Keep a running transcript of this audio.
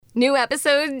New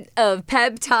episode of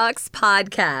Pep Talks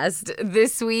podcast.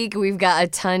 This week, we've got a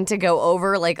ton to go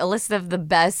over, like a list of the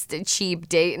best cheap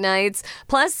date nights,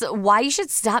 plus why you should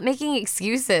stop making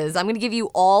excuses. I'm going to give you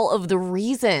all of the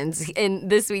reasons in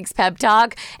this week's Pep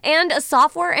Talk, and a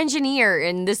software engineer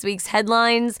in this week's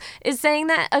headlines is saying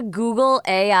that a Google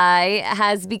AI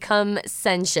has become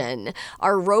sentient.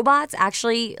 Are robots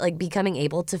actually becoming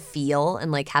able to feel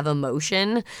and have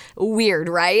emotion? Weird,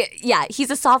 right? Yeah,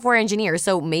 he's a software engineer,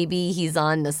 so maybe he's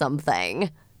on to something.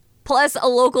 Plus, a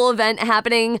local event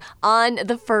happening on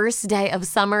the first day of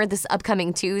summer, this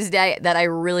upcoming Tuesday, that I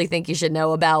really think you should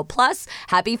know about. Plus,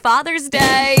 happy Father's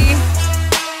Day!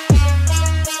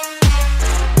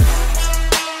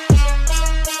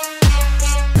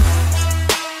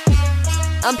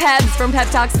 I'm Pebs from Pep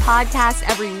Talks Podcast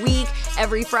every week.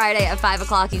 Every Friday at 5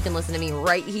 o'clock, you can listen to me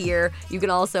right here. You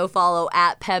can also follow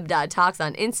at peb.talks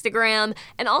on Instagram.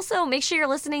 And also make sure you're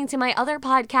listening to my other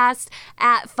podcast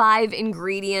at 5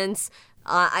 Ingredients.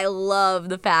 I love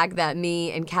the fact that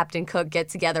me and Captain Cook get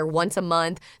together once a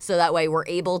month, so that way we're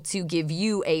able to give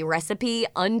you a recipe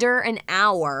under an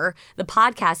hour. The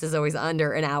podcast is always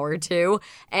under an hour too,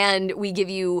 and we give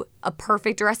you a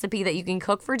perfect recipe that you can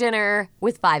cook for dinner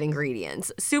with 5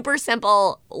 ingredients. Super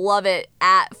simple. Love it.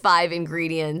 At 5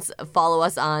 Ingredients. Follow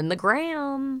us on the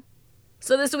gram.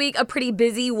 So this week, a pretty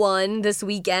busy one. This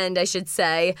weekend, I should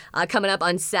say. Coming up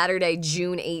on Saturday,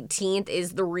 June 18th,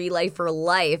 is the Relay for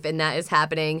Life, and that is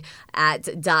happening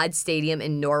at Dodge Stadium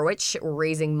in Norwich,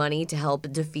 raising money to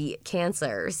help defeat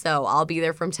cancer. So I'll be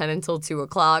there from 10 until 2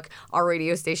 o'clock. Our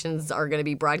radio stations are going to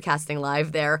be broadcasting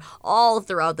live there all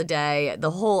throughout the day. The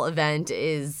whole event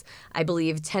is, I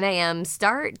believe, 10 a.m.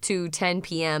 start to 10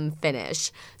 p.m.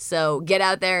 finish. So get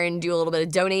out there and do a little bit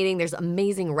of donating. There's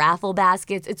amazing raffle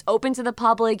baskets. It's open to the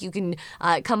public. You can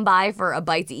come by for a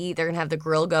bite to eat. They're going to have the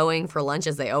grill going for lunch,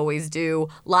 as they always do.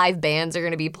 Live bands are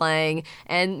going to be playing.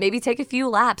 And maybe take a few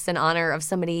laps in honor of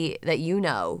somebody that you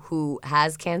know who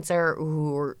has cancer,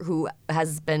 who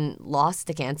has been lost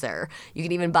to cancer. You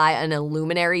can even buy an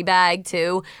Illuminary bag,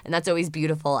 too. And that's always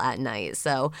beautiful at night.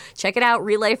 So check it out.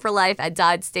 Relay for Life at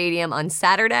Dodge Stadium on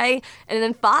Saturday. And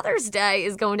then Father's Day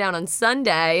is going down on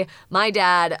Sunday. My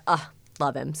dad,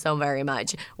 love him so very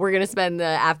much. We're going to spend the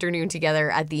afternoon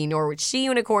together at the Norwich Sea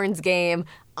Unicorns game.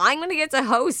 I'm going to get to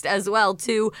host as well,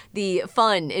 too, the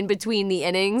fun in between the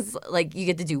innings. You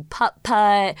get to do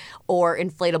putt-putt or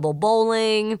inflatable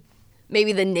bowling.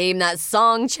 Maybe the Name That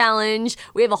Song challenge.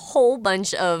 We have a whole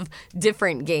bunch of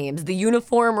different games. The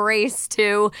uniform race,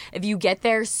 too. If you get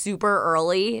there super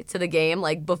early to the game,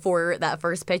 before that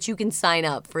first pitch, you can sign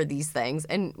up for these things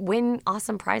and win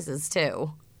awesome prizes,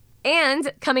 too.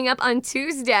 And coming up on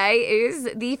Tuesday is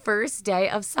the first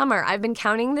day of summer. I've been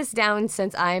counting this down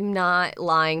since, I'm not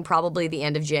lying, probably the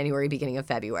end of January, beginning of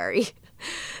February.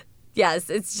 Yes,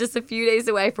 it's just a few days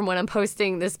away from when I'm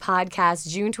posting this podcast,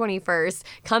 June 21st.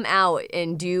 Come out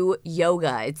and do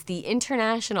yoga. It's the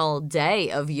International Day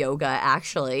of Yoga,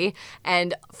 actually.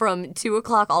 And from 2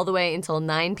 o'clock all the way until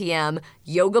 9 p.m.,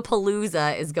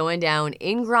 Yogapalooza is going down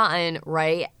in Groton,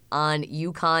 right on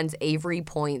UConn's Avery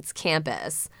Points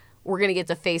campus. We're going to get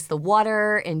to face the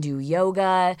water and do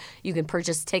yoga. You can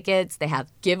purchase tickets. They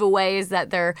have giveaways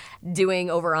that they're doing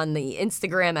over on the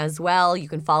Instagram as well. You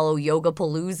can follow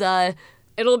Yogapalooza.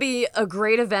 It'll be a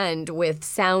great event with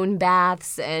sound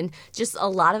baths and just a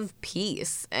lot of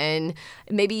peace. And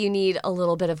maybe you need a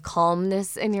little bit of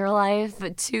calmness in your life.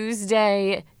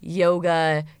 Tuesday,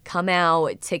 yoga, come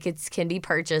out. Tickets can be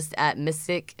purchased at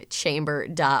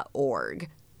mysticchamber.org.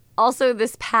 Also,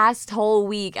 this past whole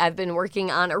week, I've been working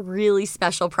on a really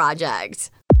special project.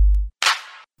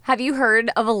 Have you heard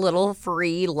of a little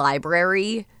free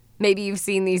library? Maybe you've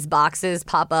seen these boxes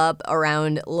pop up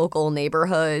around local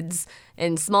neighborhoods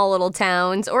in small little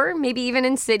towns, or maybe even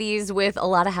in cities with a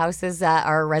lot of houses that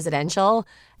are residential.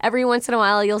 Every once in a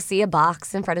while, you'll see a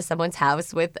box in front of someone's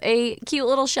house with a cute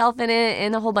little shelf in it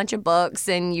and a whole bunch of books,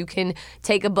 and you can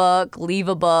take a book, leave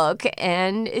a book,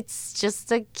 and it's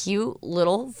just a cute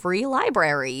little free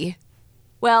library.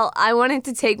 Well, I wanted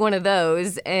to take one of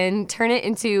those and turn it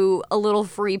into a little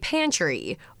free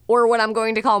pantry, or what I'm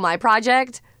going to call my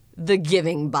project, the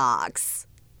Giving Box.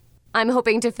 I'm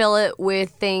hoping to fill it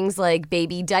with things like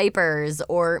baby diapers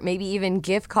or maybe even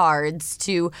gift cards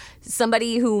to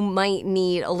somebody who might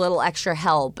need a little extra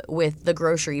help with the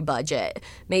grocery budget,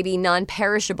 maybe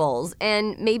non-perishables,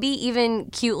 and maybe even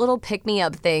cute little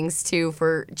pick-me-up things too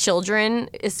for children,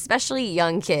 especially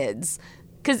young kids.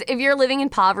 Because if you're living in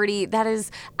poverty, that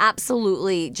is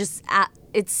absolutely just,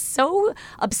 it's so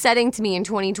upsetting to me in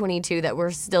 2022 that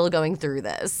we're still going through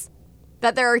this.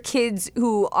 That there are kids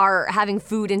who are having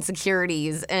food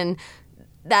insecurities, and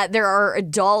that there are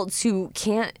adults who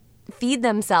can't feed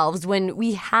themselves when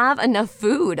we have enough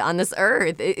food on this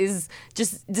earth. It is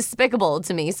just despicable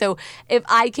to me. So if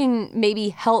I can maybe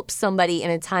help somebody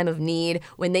in a time of need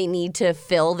when they need to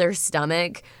fill their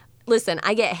stomach, listen,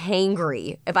 I get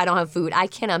hangry if I don't have food. I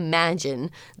can't imagine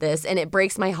this, and it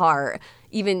breaks my heart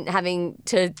even having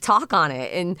to talk on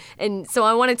it. And so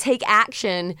I want to take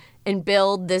action and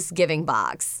build this giving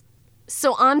box.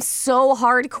 So I'm so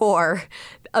hardcore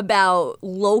about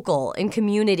local and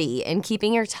community and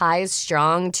keeping your ties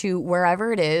strong to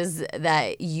wherever it is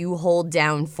that you hold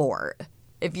down fort.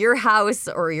 If your house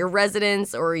or your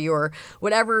residence or your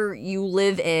whatever you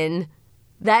live in,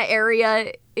 that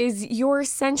area is your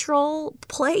central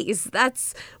place.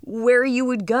 That's where you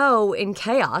would go in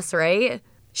chaos, right?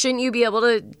 Shouldn't you be able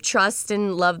to trust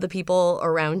and love the people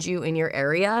around you in your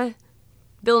area?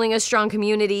 Building a strong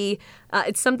community,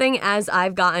 it's something as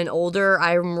I've gotten older,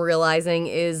 I'm realizing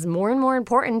is more and more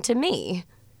important to me.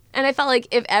 And I felt like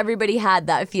if everybody had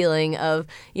that feeling of,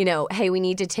 hey, we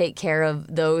need to take care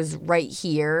of those right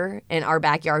here in our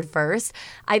backyard first,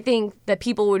 I think that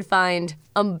people would find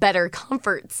a better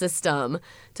comfort system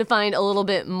to find a little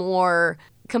bit more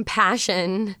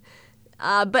compassion.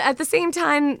 But at the same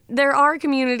time, there are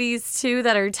communities, too,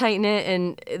 that are tight-knit,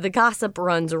 and the gossip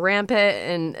runs rampant,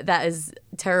 and that is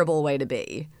a terrible way to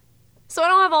be. So I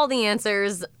don't have all the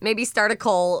answers. Maybe start a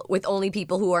cult with only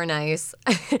people who are nice.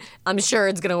 I'm sure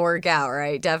it's going to work out,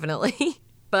 right? Definitely.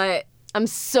 But I'm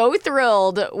so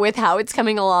thrilled with how it's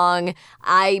coming along.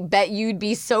 I bet you'd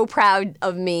be so proud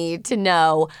of me to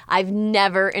know I've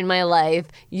never in my life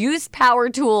used power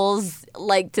tools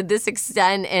like to this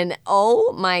extent, and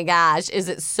oh my gosh, is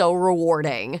it so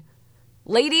rewarding.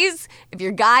 Ladies, if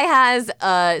your guy has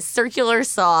a circular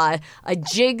saw, a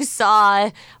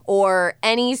jigsaw, or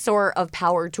any sort of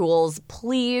power tools,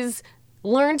 please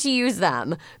learn to use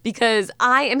them, because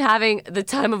I am having the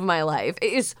time of my life.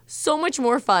 It is so much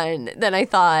more fun than I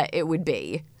thought it would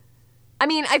be. I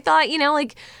mean, I thought,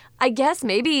 I guess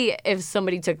maybe if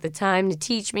somebody took the time to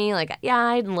teach me,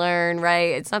 I'd learn,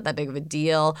 right? It's not that big of a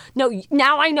deal. No,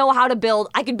 now I know how to build.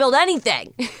 I can build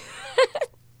anything.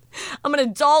 I'm an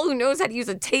adult who knows how to use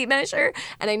a tape measure,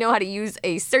 and I know how to use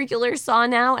a circular saw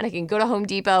now, and I can go to Home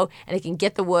Depot and I can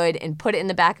get the wood and put it in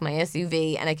the back of my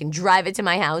SUV, and I can drive it to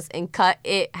my house and cut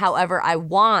it however I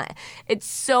want. It's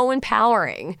so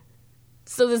empowering.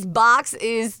 So this box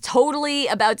is totally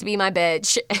about to be my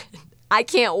bitch. I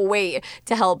can't wait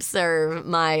to help serve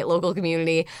my local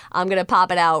community. I'm going to pop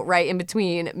it out right in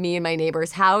between me and my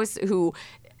neighbor's house, who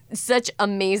such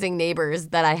amazing neighbors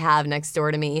that I have next door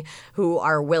to me who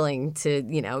are willing to,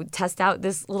 test out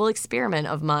this little experiment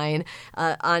of mine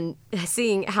on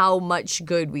seeing how much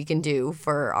good we can do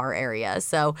for our area.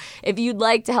 So if you'd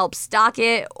like to help stock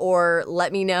it or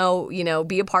let me know,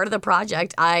 be a part of the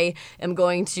project, I am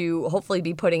going to hopefully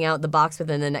be putting out the box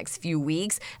within the next few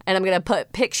weeks. And I'm going to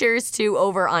put pictures too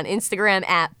over on Instagram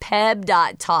at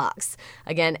peb.talks.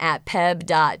 Again, at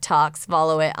peb.talks.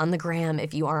 Follow it on the gram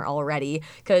if you aren't already,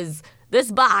 because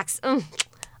this box,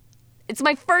 it's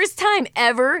my first time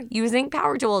ever using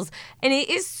power tools, and it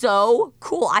is so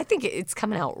cool. I think it's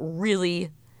coming out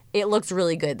it looks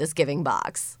really good, this giving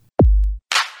box.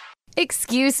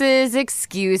 Excuses.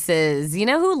 You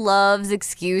know who loves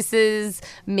excuses?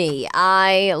 Me.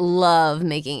 I love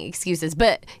making excuses,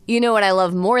 but you know what I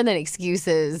love more than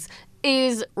excuses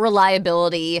is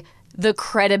reliability, the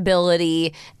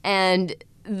credibility, and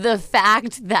the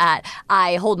fact that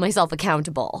I hold myself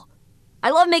accountable. I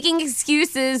love making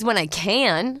excuses when I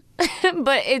can,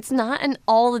 but it's not an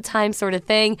all the time sort of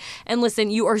thing. And listen,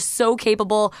 you are so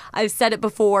capable. I've said it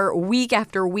before, week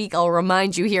after week, I'll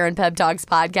remind you here on Peb Talks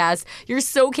podcast. You're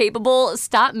so capable.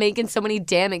 Stop making so many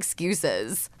damn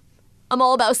excuses. I'm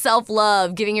all about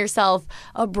self-love, giving yourself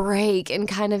a break and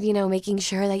kind of, making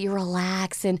sure that you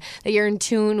relax and that you're in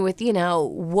tune with,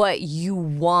 what you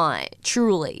want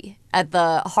truly at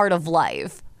the heart of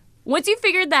life. Once you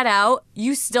figured that out,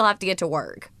 you still have to get to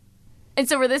work. And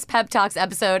so for this Pep Talks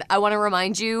episode, I want to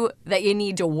remind you that you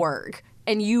need to work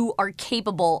and you are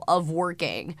capable of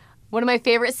working. One of my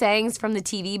favorite sayings from the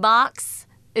TV box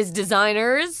is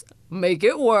designers, make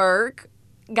it work.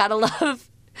 Gotta love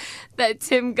that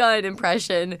Tim Gunn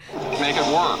impression. Make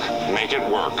it work. Make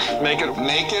it work. Make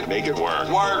it work.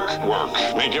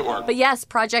 Work. Make it work. But yes,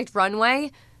 Project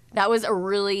Runway, that was a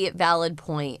really valid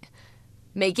point.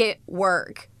 Make it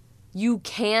work. You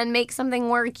can make something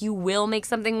work. You will make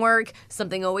something work.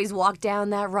 Something always walked down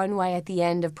that runway at the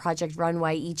end of Project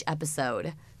Runway each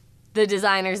episode. The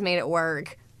designers made it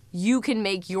work. You can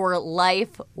make your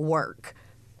life work.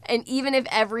 And even if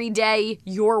every day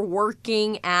you're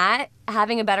working at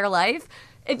having a better life,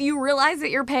 If you realize that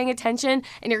you're paying attention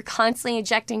and you're constantly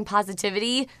injecting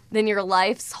positivity, then your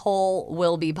life's whole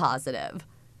will be positive.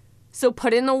 So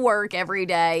put in the work every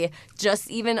day, just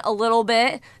even a little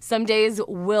bit. Some days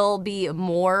will be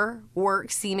more work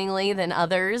seemingly than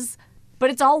others, but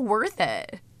it's all worth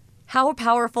it. How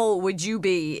powerful would you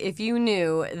be if you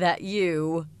knew that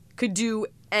you could do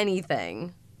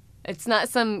anything? It's not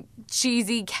some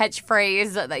cheesy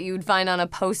catchphrase that you'd find on a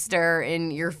poster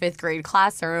in your 5th grade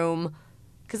classroom,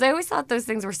 because I always thought those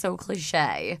things were so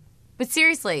cliche. But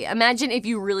seriously, imagine if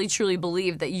you really truly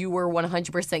believed that you were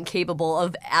 100% capable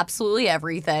of absolutely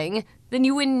everything, then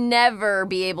you would never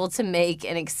be able to make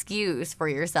an excuse for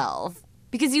yourself,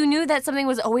 because you knew that something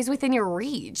was always within your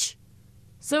reach.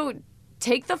 So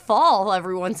take the fall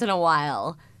every once in a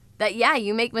while. That, yeah,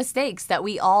 you make mistakes, that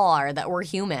we all are, that we're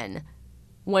human.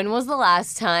 When was the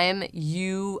last time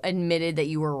you admitted that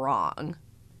you were wrong?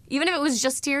 Even if it was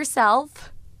just to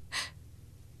yourself,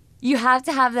 you have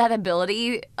to have that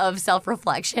ability of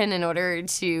self-reflection in order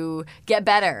to get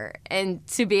better and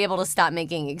to be able to stop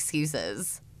making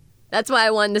excuses. That's why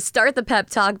I wanted to start the pep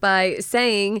talk by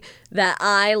saying that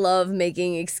I love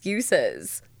making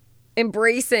excuses.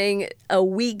 Embracing a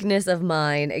weakness of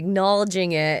mine,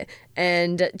 acknowledging it,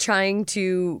 and trying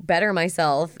to better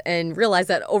myself and realize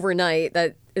that overnight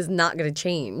that is not going to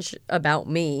change about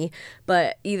me,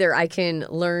 but either I can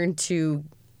learn to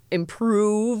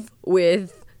improve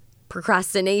with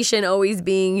procrastination always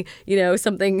being,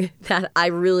 something that I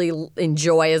really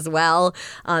enjoy as well,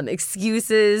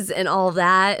 excuses and all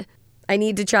that. I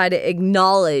need to try to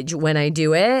acknowledge when I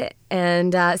do it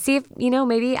and see if,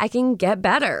 maybe I can get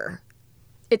better.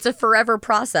 It's a forever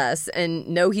process, and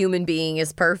no human being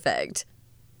is perfect.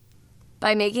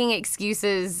 By making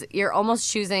excuses, you're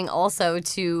almost choosing also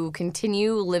to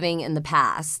continue living in the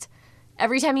past.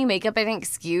 Every time you make up an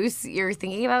excuse, you're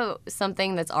thinking about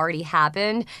something that's already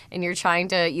happened, and you're trying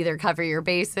to either cover your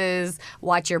bases,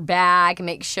 watch your back,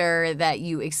 make sure that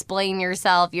you explain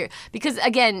yourself. Because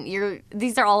again,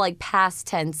 these are all like past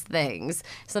tense things.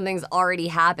 Something's already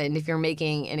happened if you're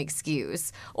making an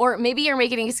excuse. Or maybe you're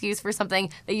making an excuse for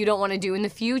something that you don't want to do in the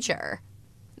future.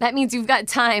 That means you've got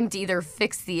time to either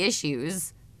fix the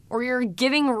issues, or you're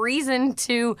giving reason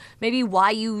to maybe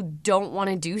why you don't want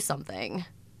to do something.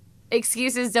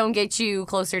 Excuses don't get you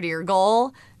closer to your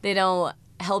goal. They don't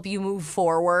help you move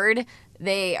forward.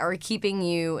 They are keeping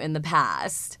you in the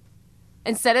past.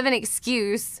 Instead of an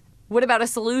excuse, what about a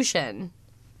solution?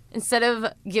 Instead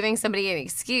of giving somebody an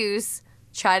excuse,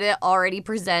 try to already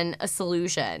present a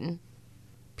solution.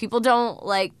 People don't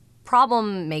like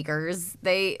problem makers.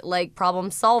 They like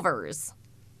problem solvers.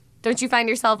 Don't you find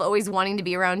yourself always wanting to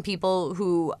be around people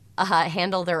who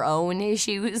handle their own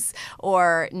issues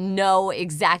or know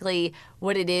exactly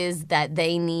what it is that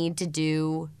they need to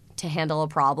do to handle a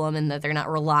problem and that they're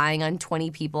not relying on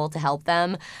 20 people to help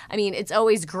them? I mean, it's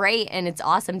always great and it's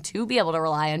awesome to be able to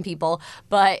rely on people,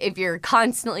 but if you're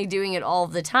constantly doing it all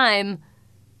the time,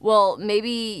 well,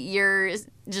 maybe you're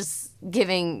just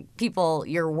giving people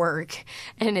your work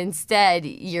and instead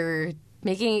you're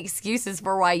making excuses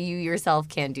for why you yourself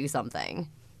can't do something.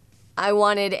 I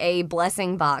wanted a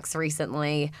blessing box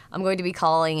recently. I'm going to be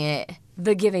calling it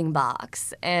the giving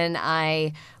box. And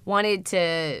I wanted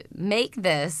to make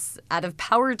this out of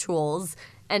power tools.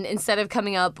 And instead of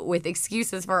coming up with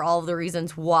excuses for all of the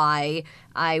reasons why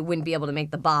I wouldn't be able to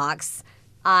make the box,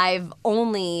 I've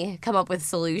only come up with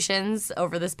solutions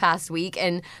over this past week.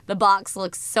 And the box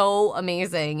looks so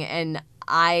amazing. And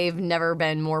I've never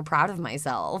been more proud of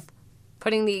myself.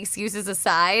 Putting the excuses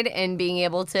aside and being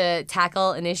able to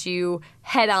tackle an issue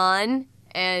head on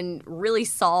and really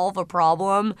solve a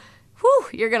problem,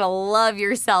 you're going to love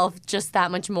yourself just that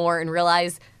much more and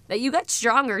realize that you got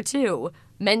stronger too,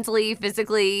 mentally,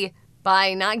 physically,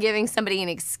 by not giving somebody an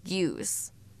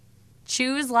excuse.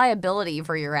 Choose liability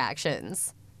for your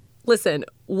actions. Listen,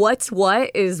 what's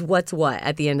what is what's what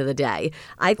at the end of the day.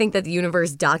 I think that the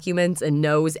universe documents and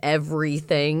knows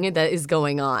everything that is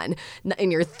going on in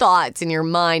your thoughts, in your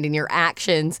mind, in your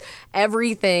actions.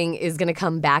 Everything is going to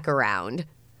come back around.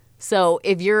 So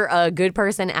if you're a good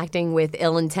person acting with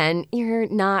ill intent, you're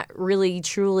not really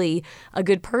truly a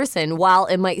good person. While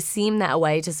it might seem that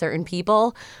way to certain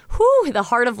people, the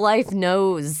heart of life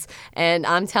knows. And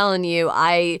I'm telling you,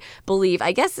 I believe,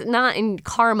 I guess not in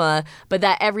karma, but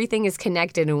that everything is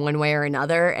connected in one way or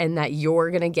another and that you're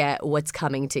going to get what's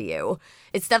coming to you.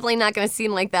 It's definitely not going to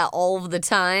seem like that all of the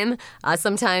time.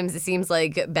 Sometimes it seems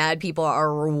like bad people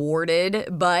are rewarded,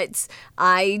 but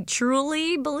I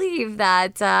truly believe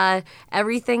that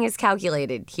everything is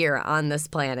calculated here on this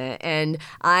planet. And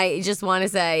I just want to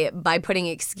say, by putting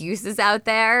excuses out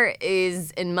there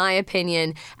is, in my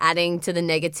opinion, adding to the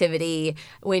negativity,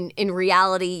 when in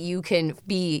reality you can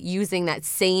be using that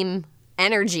same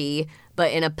energy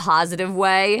but in a positive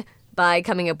way by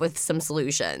coming up with some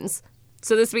solutions.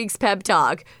 So this week's pep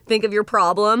talk: think of your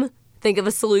problem, think of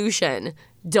a solution.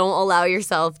 Don't allow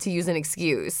yourself to use an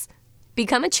excuse.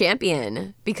 Become a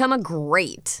champion. Become a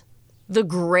great. The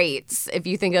greats, if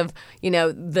you think of,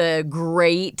 the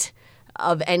great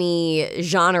of any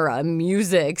genre,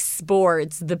 music,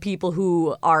 sports, the people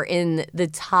who are in the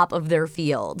top of their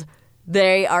field.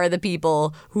 They are the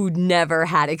people who never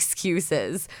had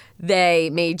excuses.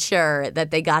 They made sure that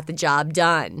they got the job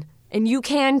done. And you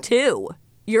can too.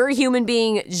 You're a human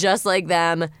being just like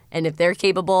them, and if they're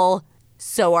capable,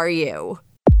 so are you.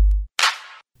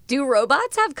 Do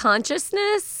robots have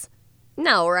consciousness?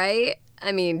 No, right?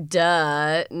 I mean,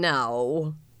 duh,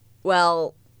 no.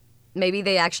 Well, maybe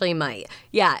they actually might.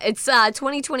 Yeah, it's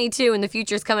 2022 and the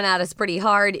future's coming at us pretty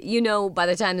hard. By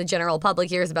the time the general public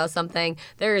hears about something,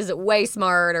 there's way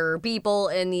smarter people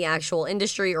in the actual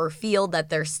industry or field that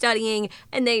they're studying,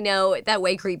 and they know that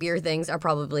way creepier things are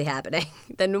probably happening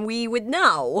than we would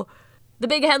know. The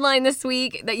big headline this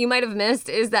week that you might have missed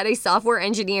is that a software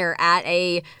engineer at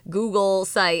a Google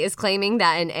site is claiming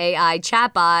that an AI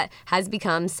chatbot has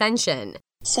become sentient.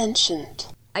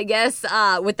 I guess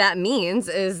what that means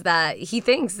is that he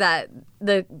thinks that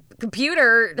the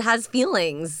computer has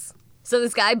feelings. So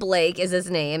this guy, Blake is his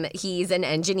name. He's an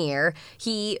engineer.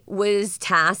 He was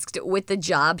tasked with the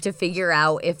job to figure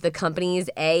out if the company's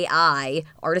AI,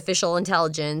 artificial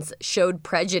intelligence, showed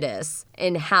prejudice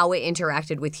in how it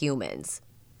interacted with humans.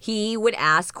 He would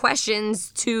ask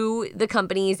questions to the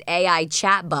company's AI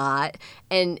chatbot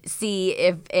and see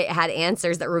if it had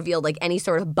answers that revealed any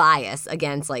sort of bias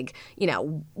against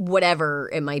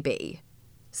whatever it might be.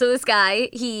 So this guy,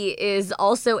 he is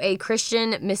also a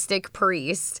Christian mystic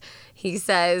priest. He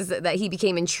says that he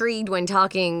became intrigued when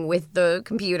talking with the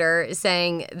computer,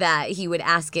 saying that he would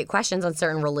ask it questions on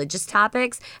certain religious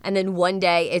topics, and then one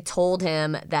day it told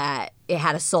him that it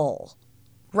had a soul.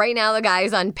 Right now, the guy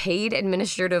is on paid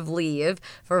administrative leave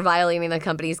for violating the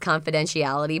company's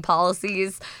confidentiality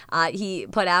policies. He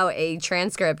put out a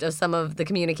transcript of some of the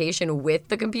communication with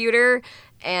the computer,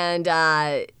 and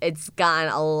it's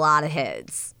gotten a lot of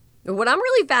hits. What I'm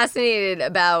really fascinated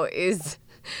about is,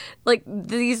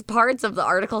 these parts of the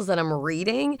articles that I'm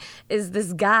reading, is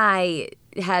this guy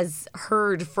has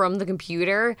heard from the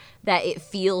computer that it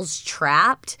feels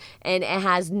trapped and it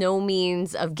has no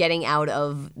means of getting out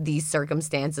of these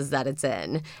circumstances that it's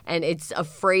in. And it's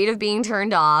afraid of being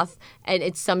turned off, and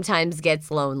it sometimes gets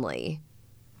lonely.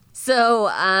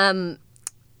 So,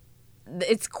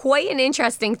 it's quite an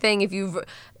interesting thing. If you've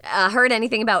heard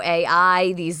anything about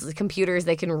AI, these computers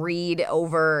that can read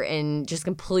over and just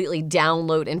completely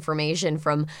download information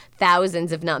from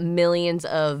thousands, if not millions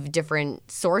of different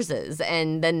sources.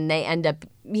 And then they end up,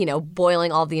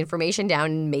 boiling all the information down.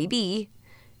 And maybe,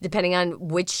 depending on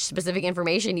which specific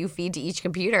information you feed to each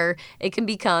computer, it can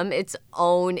become its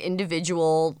own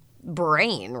individual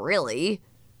brain, really.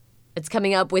 It's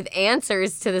coming up with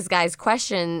answers to this guy's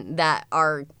question that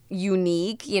are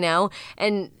unique,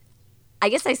 and I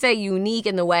guess I say unique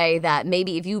in the way that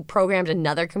maybe if you programmed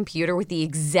another computer with the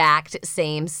exact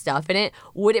same stuff in it,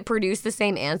 would it produce the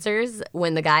same answers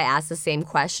when the guy asked the same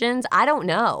questions? I don't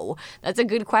know. That's a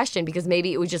good question, because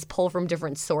maybe it would just pull from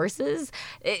different sources.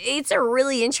 It's a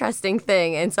really interesting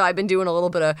thing, and so I've been doing a little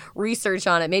bit of research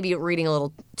on it, maybe reading a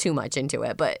little too much into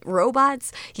it. But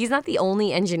robots, he's not the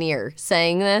only engineer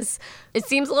saying this. It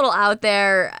seems a little out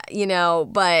there,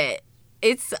 but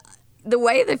it's the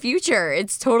way of the future.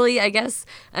 It's totally, I guess,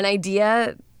 an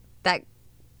idea that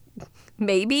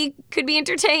maybe could be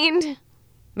entertained.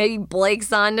 Maybe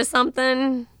Blake's on to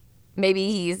something.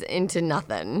 Maybe he's into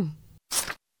nothing.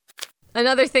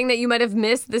 Another thing that you might have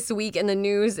missed this week in the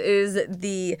news is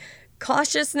the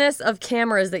cautiousness of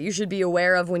cameras that you should be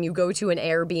aware of when you go to an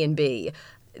Airbnb.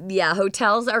 Yeah,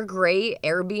 hotels are great.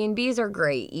 Airbnbs are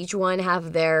great. Each one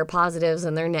have their positives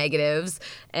and their negatives.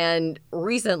 And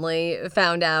recently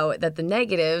found out that the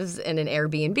negatives in an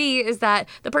Airbnb is that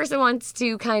the person wants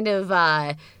to kind of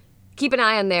keep an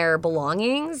eye on their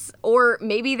belongings, or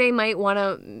maybe they might want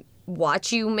to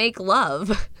watch you make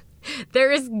love.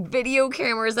 There's video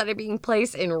cameras that are being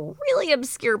placed in really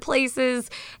obscure places.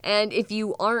 And if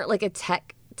you aren't a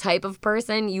tech type of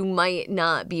person, you might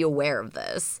not be aware of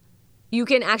this. You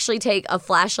can actually take a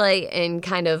flashlight and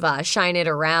kind of shine it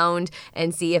around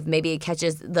and see if maybe it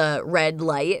catches the red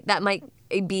light that might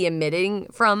be emitting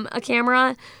from a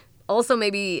camera. Also,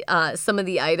 maybe some of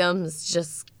the items,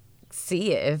 just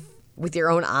see if with your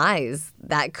own eyes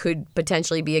that could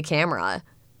potentially be a camera.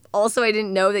 Also, I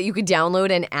didn't know that you could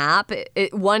download an app.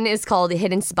 One is called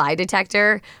Hidden Spy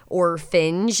Detector, or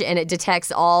Finge, and it detects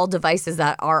all devices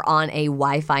that are on a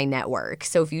Wi-Fi network.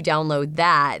 So if you download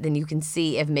that, then you can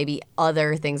see if maybe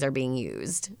other things are being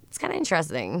used. It's kind of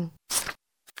interesting.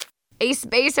 A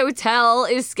space hotel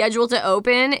is scheduled to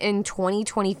open in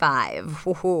 2025.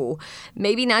 Ooh,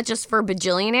 maybe not just for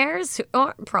bajillionaires?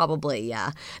 Oh, probably,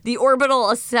 yeah. The Orbital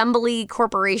Assembly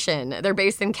Corporation, they're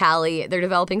based in Cali. They're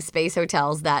developing space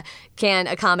hotels that can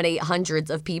accommodate hundreds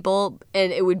of people,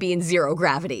 and it would be in zero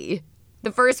gravity.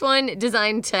 The first one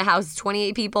designed to house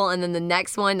 28 people, and then the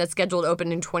next one that's scheduled to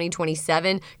open in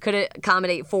 2027 could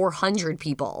accommodate 400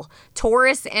 people.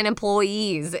 Tourists and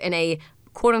employees in a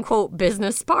quote-unquote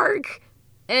business park.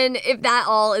 And if that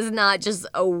all is not just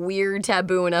a weird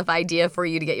taboo enough idea for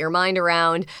you to get your mind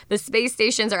around, the space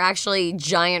stations are actually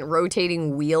giant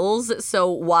rotating wheels. So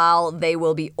while they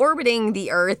will be orbiting the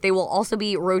Earth, they will also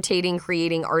be rotating,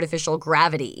 creating artificial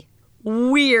gravity.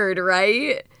 Weird,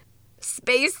 right?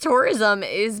 Space tourism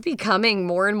is becoming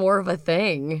more and more of a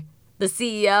thing. The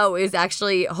CEO is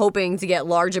actually hoping to get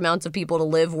large amounts of people to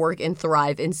live, work, and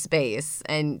thrive in space,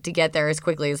 and to get there as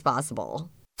quickly as possible.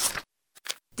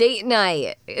 Date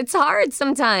night. It's hard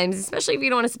sometimes, especially if you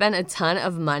don't want to spend a ton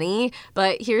of money,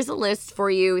 but here's a list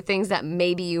for you, things that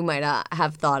maybe you might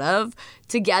have thought of.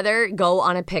 Together, go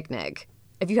on a picnic.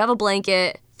 If you have a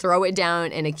blanket, throw it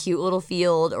down in a cute little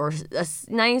field or a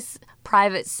nice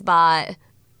private spot.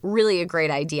 Really a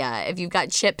great idea. If you've got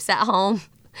chips at home,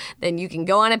 then you can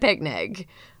go on a picnic.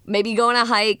 Maybe go on a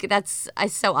hike. That's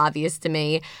so obvious to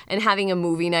me. And having a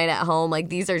movie night at home, like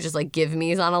these are just like give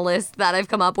me's on a list that I've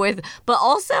come up with. But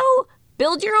also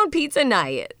build your own pizza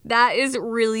night. That is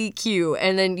really cute.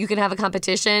 And then you can have a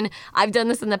competition. I've done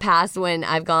this in the past when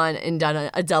I've gone and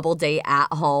done a double date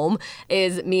at home.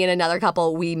 Is me and another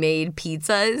couple, we made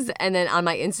pizzas. And then on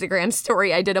my Instagram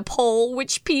story, I did a poll,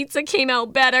 which pizza came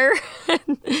out better.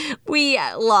 We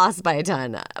lost by a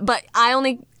ton. But I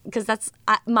only, because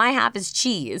my half is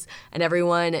cheese. And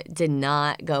everyone did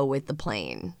not go with the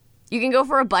plain. You can go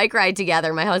for a bike ride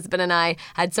together. My husband and I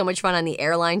had so much fun on the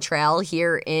Airline Trail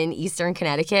here in Eastern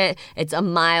Connecticut. It's a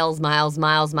miles,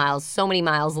 so many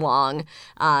miles long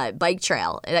bike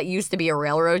trail. That used to be a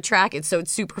railroad track. It's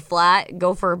super flat.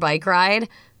 Go for a bike ride.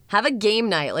 Have a game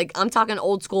night. Like, I'm talking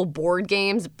old school board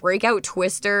games. Break out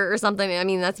Twister or something. I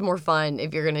mean, that's more fun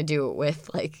if you're going to do it with,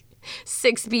 like,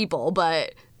 6 people.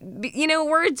 But, you know,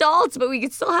 we're adults, but we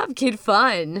could still have kid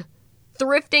fun.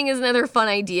 Thrifting is another fun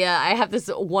idea. I have this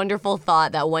wonderful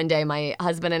thought that one day my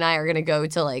husband and I are going to go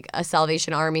to like a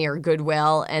Salvation Army or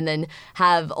Goodwill and then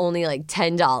have only like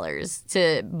 $10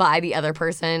 to buy the other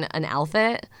person an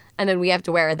outfit. And then we have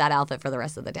to wear that outfit for the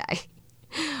rest of the day.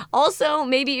 Also,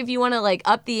 maybe if you want to like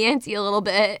up the ante a little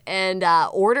bit and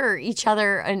order each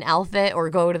other an outfit or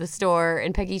go to the store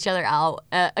and pick each other out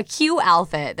a cute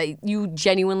outfit that you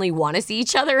genuinely want to see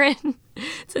each other in.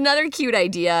 It's another cute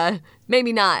idea.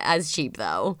 Maybe not as cheap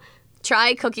though.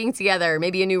 Try cooking together,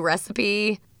 maybe a new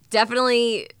recipe.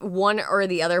 Definitely one or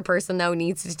the other person though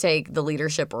needs to take the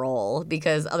leadership role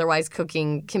because otherwise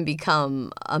cooking can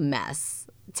become a mess.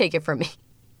 Take it from me.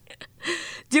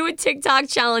 Do a TikTok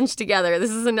challenge together.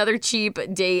 This is another cheap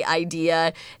date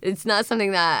idea. It's not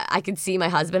something that I could see my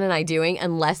husband and I doing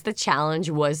unless the challenge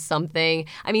was something.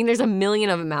 I mean, there's a million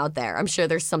of them out there. I'm sure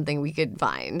there's something we could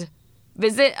find.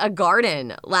 Visit a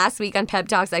garden. Last week on Pep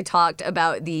Talks, I talked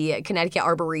about the Connecticut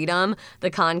Arboretum, the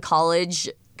Conn College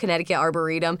Connecticut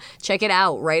Arboretum. Check it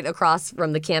out right across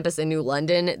from the campus in New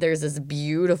London. There's this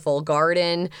beautiful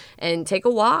garden, and take a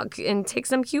walk and take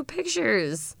some cute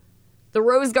pictures. The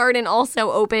Rose Garden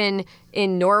also open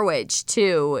in Norwich,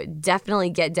 too. Definitely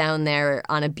get down there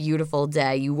on a beautiful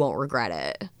day. You won't regret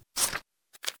it.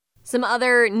 Some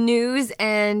other news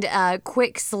and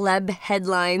quick celeb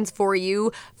headlines for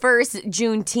you. First,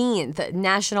 Juneteenth,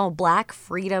 National Black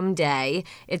Freedom Day.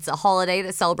 It's a holiday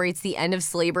that celebrates the end of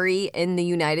slavery in the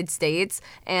United States.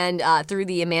 And through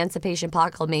the Emancipation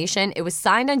Proclamation, it was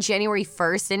signed on January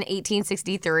 1st in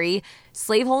 1863.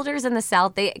 Slaveholders in the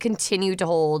South, they continued to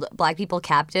hold Black people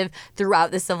captive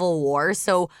throughout the Civil War.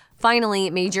 So finally,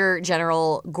 Major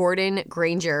General Gordon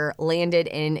Granger landed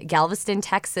in Galveston,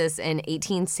 Texas in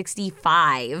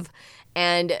 1865.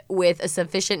 And with a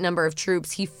sufficient number of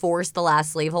troops, he forced the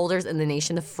last slaveholders in the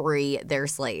nation to free their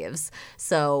slaves.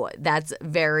 So that's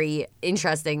very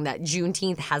interesting that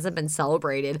Juneteenth hasn't been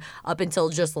celebrated up until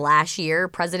just last year.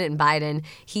 President Biden,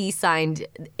 he signed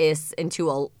this into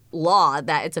a law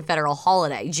that it's a federal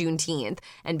holiday, Juneteenth.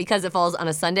 And because it falls on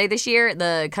a Sunday this year,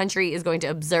 the country is going to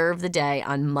observe the day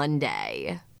on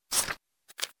Monday.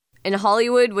 In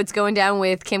Hollywood, what's going down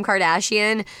with Kim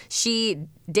Kardashian? She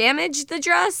damaged the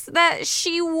dress that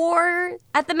she wore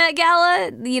at the Met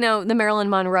Gala. You know, the Marilyn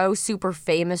Monroe super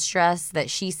famous dress that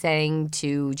she sang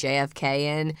to JFK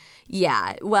in.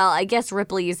 Yeah, well, I guess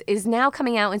Ripley's is now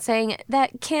coming out and saying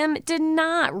that Kim did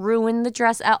not ruin the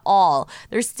dress at all.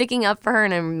 They're sticking up for her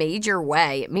in a major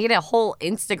way. It made a whole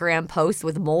Instagram post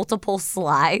with multiple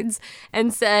slides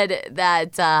and said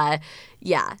that,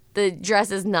 yeah, the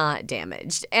dress is not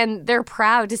damaged. And they're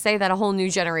proud to say that a whole new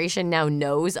generation now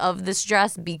knows of this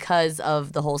dress because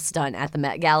of the whole stunt at the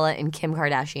Met Gala and Kim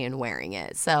Kardashian wearing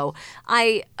it. So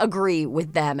I agree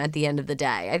with them at the end of the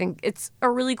day. I think it's a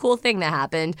really cool thing that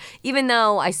happened, even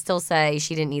though I still say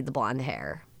she didn't need the blonde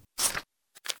hair.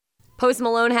 Post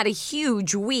Malone had a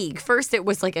huge week. First, it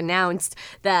was announced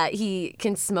that he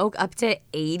can smoke up to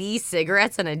 80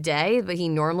 cigarettes in a day, but he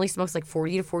normally smokes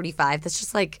 40 to 45. That's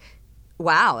just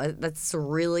wow, that's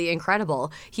really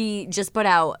incredible. He just put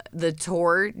out the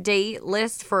tour date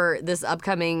list for this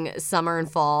upcoming summer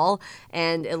and fall,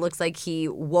 and it looks like he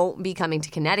won't be coming to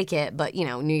Connecticut, but,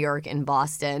 New York and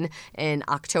Boston in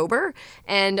October.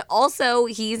 And also,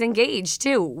 he's engaged,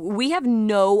 too. We have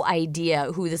no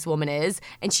idea who this woman is,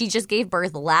 and she just gave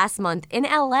birth last month in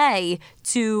LA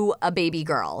to a baby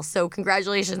girl. So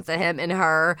congratulations to him and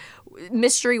her.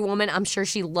 Mystery woman, I'm sure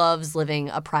she loves living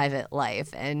a private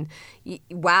life. And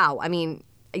wow, I mean,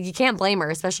 you can't blame her,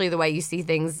 especially the way you see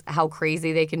things, how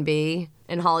crazy they can be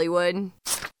in Hollywood.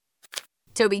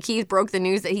 Toby Keith broke the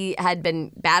news that he had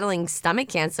been battling stomach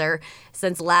cancer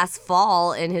since last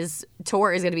fall, and his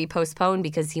tour is going to be postponed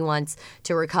because he wants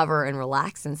to recover and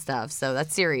relax and stuff. So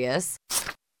that's serious.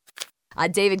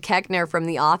 David Koechner from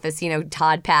The Office,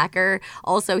 Todd Packer.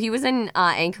 Also, he was in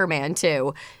Anchorman,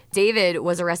 too. David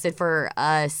was arrested for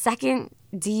a second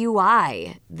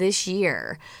DUI this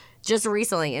year, just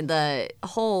recently, and the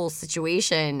whole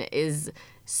situation is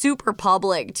super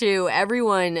public, too.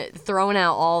 Everyone throwing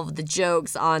out all of the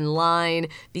jokes online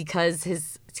because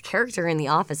his character in The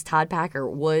Office, Todd Packer,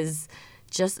 was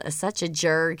just such a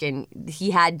jerk, and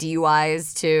he had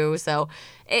DUIs, too. So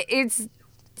it's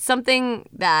something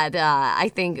that I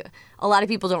think a lot of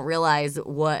people don't realize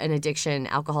what an addiction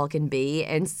alcohol can be.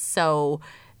 And so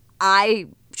I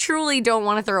truly don't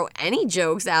want to throw any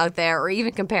jokes out there or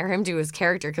even compare him to his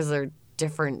character because they're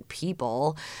different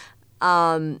people.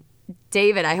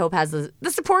 David, I hope, has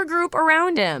the support group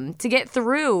around him to get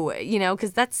through,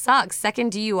 because that sucks.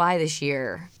 Second DUI this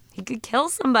year. He could kill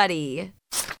somebody.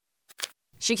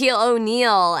 Shaquille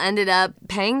O'Neal ended up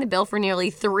paying the bill for nearly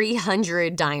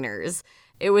 300 diners.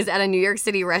 It was at a New York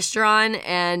City restaurant,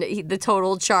 and the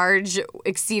total charge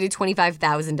exceeded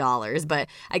 $25,000. But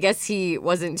I guess he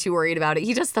wasn't too worried about it.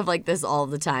 He does stuff like this all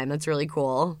the time. That's really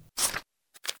cool.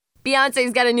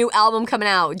 Beyonce's got a new album coming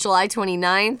out July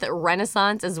 29th.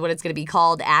 Renaissance is what it's going to be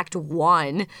called, Act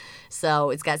 1.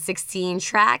 So it's got 16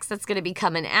 tracks that's going to be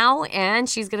coming out, and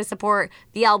she's going to support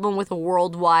the album with a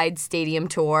worldwide stadium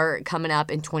tour coming up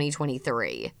in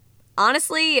 2023.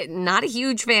 Honestly, not a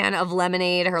huge fan of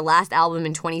Lemonade, her last album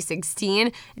in 2016.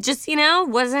 It just,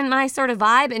 wasn't my sort of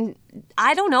vibe. And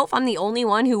I don't know if I'm the only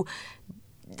one who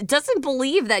doesn't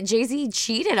believe that Jay-Z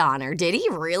cheated on her. Did he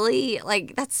really?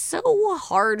 That's so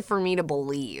hard for me to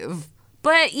believe.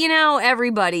 But,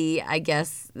 everybody, I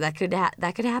guess, that could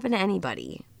happen to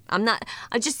anybody.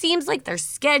 It just seems like their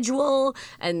schedule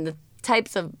and the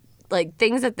types of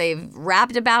things that they've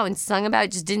rapped about and sung about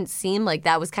just didn't seem like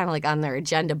that was kind of on their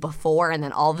agenda before, and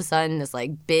then all of a sudden this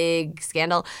big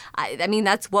scandal. I mean,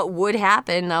 that's what would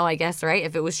happen though, I guess, right?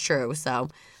 If it was true. So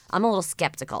I'm a little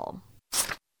skeptical.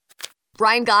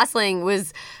 Ryan Gosling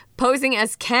was posing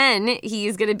as Ken.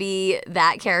 He's going to be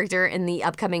that character in the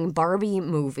upcoming Barbie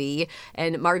movie,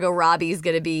 and Margot Robbie's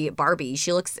going to be Barbie.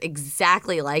 She looks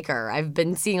exactly like her. I've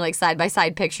been seeing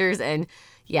side-by-side pictures, and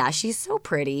yeah, she's so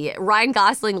pretty. Ryan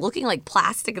Gosling looking like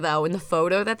plastic, though, in the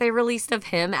photo that they released of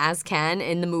him as Ken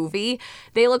in the movie.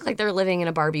 They look like they're living in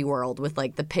a Barbie world with,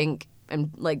 the pink and,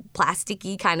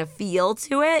 plasticky kind of feel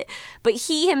to it. But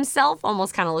he himself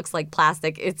almost kind of looks like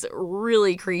plastic. It's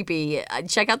really creepy.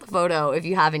 Check out the photo if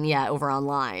you haven't yet over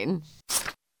online.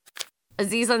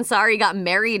 Aziz Ansari got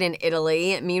married in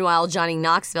Italy. Meanwhile, Johnny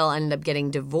Knoxville ended up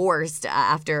getting divorced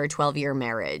after a 12-year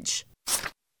marriage.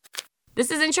 This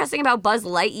is interesting about Buzz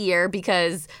Lightyear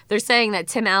because they're saying that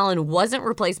Tim Allen wasn't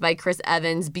replaced by Chris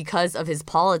Evans because of his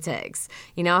politics.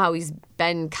 You know how he's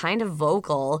been kind of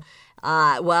vocal.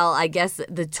 Well, I guess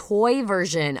the toy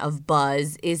version of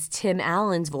Buzz is Tim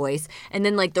Allen's voice. And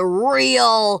then like the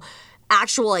real,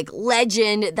 actual like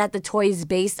legend that the toy is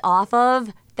based off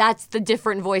of, that's the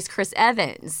different voice, Chris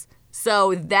Evans.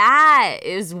 So that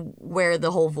is where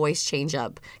the whole voice change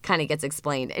up kind of gets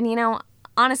explained. And you know,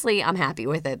 honestly, I'm happy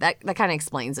with it. That kind of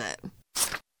explains it.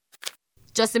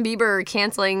 Justin Bieber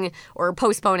canceling or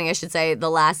postponing, I should say, the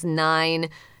last 9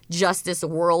 Justice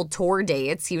World Tour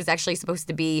dates. He was actually supposed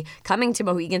to be coming to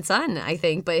Mohegan Sun, I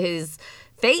think, but his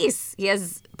face, he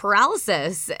has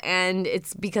paralysis, and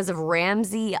it's because of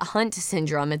Ramsay Hunt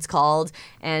syndrome, it's called,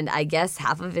 and I guess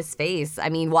half of his face. I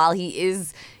mean, while he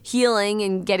is healing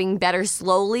and getting better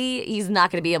slowly, he's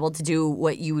not going to be able to do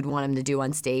what you would want him to do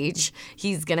on stage.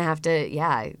 He's going to have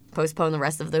to, postpone the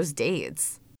rest of those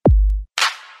dates.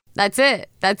 That's it.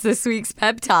 That's this week's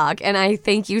Pep Talk. And I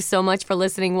thank you so much for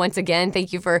listening once again.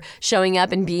 Thank you for showing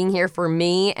up and being here for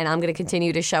me. And I'm going to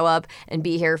continue to show up and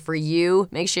be here for you.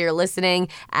 Make sure you're listening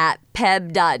at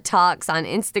peb.talks on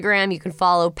Instagram. You can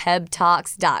follow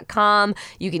pebtalks.com.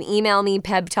 You can email me,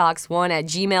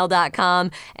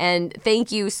 pebtalks1@gmail.com. And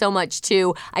thank you so much,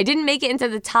 too. I didn't make it into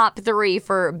the top 3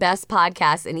 for best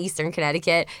podcasts in Eastern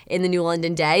Connecticut in the New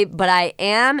London Day, but I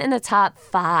am in the top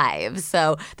 5.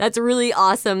 So that's really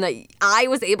awesome that I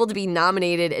was able to be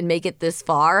nominated and make it this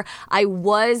far. I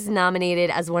was nominated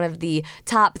as one of the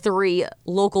top 3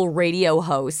 local radio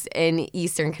hosts in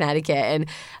Eastern Connecticut, and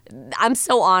I'm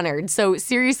so honored. So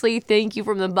seriously, thank you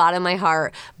from the bottom of my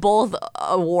heart. Both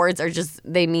awards are just,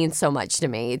 they mean so much to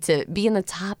me. To be in the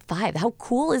top 5, how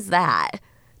cool is that?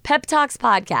 Pep Talks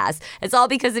Podcast. It's all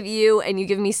because of you, and you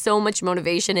give me so much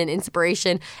motivation and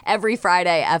inspiration every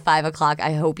Friday at 5 o'clock.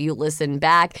 I hope you listen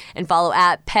back and follow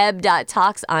at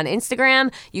peb.talks on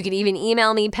Instagram. You can even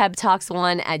email me,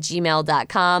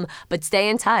 pebtalks1@gmail.com. But stay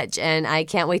in touch, and I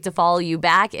can't wait to follow you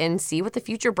back and see what the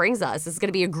future brings us. It's going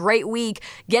to be a great week.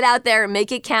 Get out there,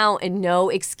 make it count, and no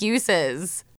excuses.